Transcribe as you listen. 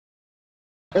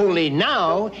Only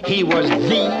now, he was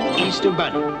the Easter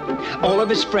Bunny. All of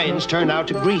his friends turned out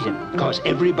to greet him, because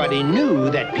everybody knew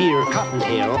that Peter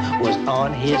Cottontail was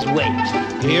on his way.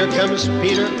 Here comes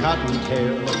Peter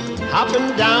Cottontail,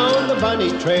 hopping down the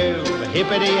bunny trail.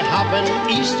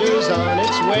 Hippity-hopping, Easter's on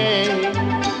its way.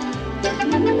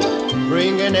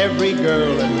 Bringing every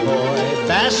girl and boy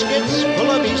baskets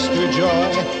full of Easter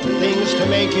joy, things to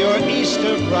make your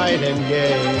Easter bright and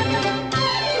gay.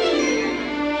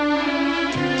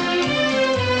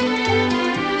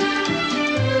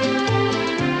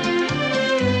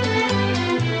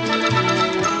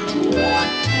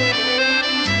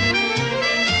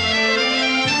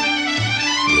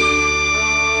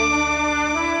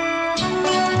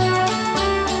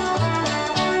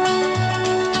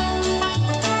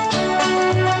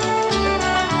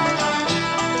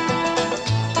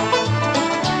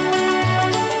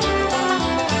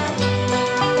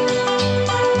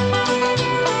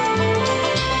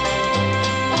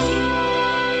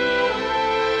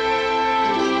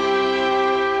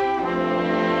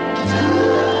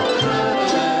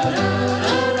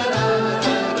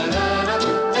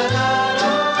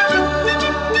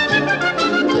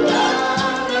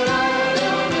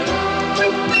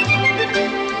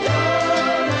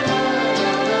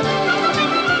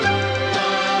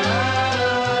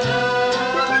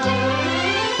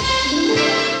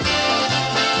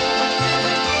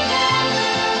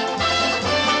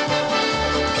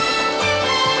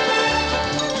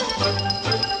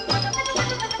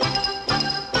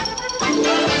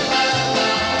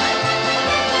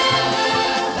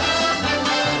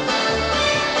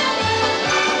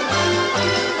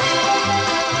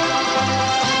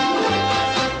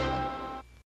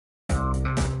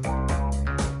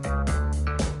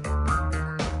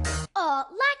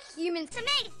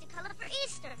 Tomatoes to color for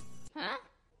Easter. Huh?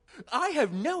 I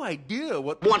have no idea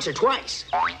what... Once or twice.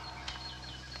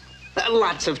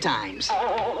 Lots of times.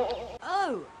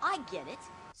 Oh, I get it.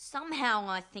 Somehow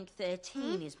I think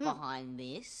 13 is behind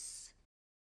this.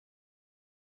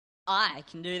 I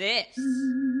can do this.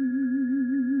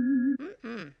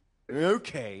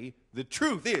 Okay, the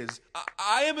truth is,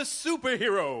 I am a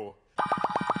superhero.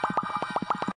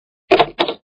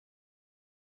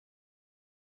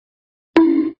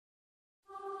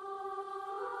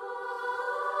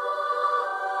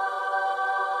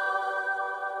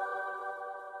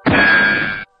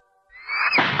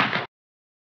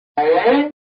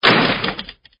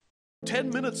 Ten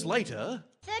minutes later...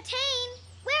 13,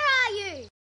 where are you?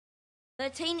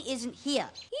 13 isn't here.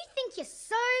 You think you're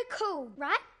so cool,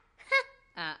 right?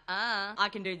 I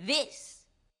can do this.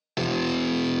 Please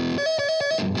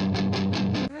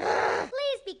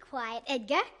be quiet,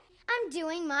 Edgar. I'm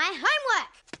doing my homework.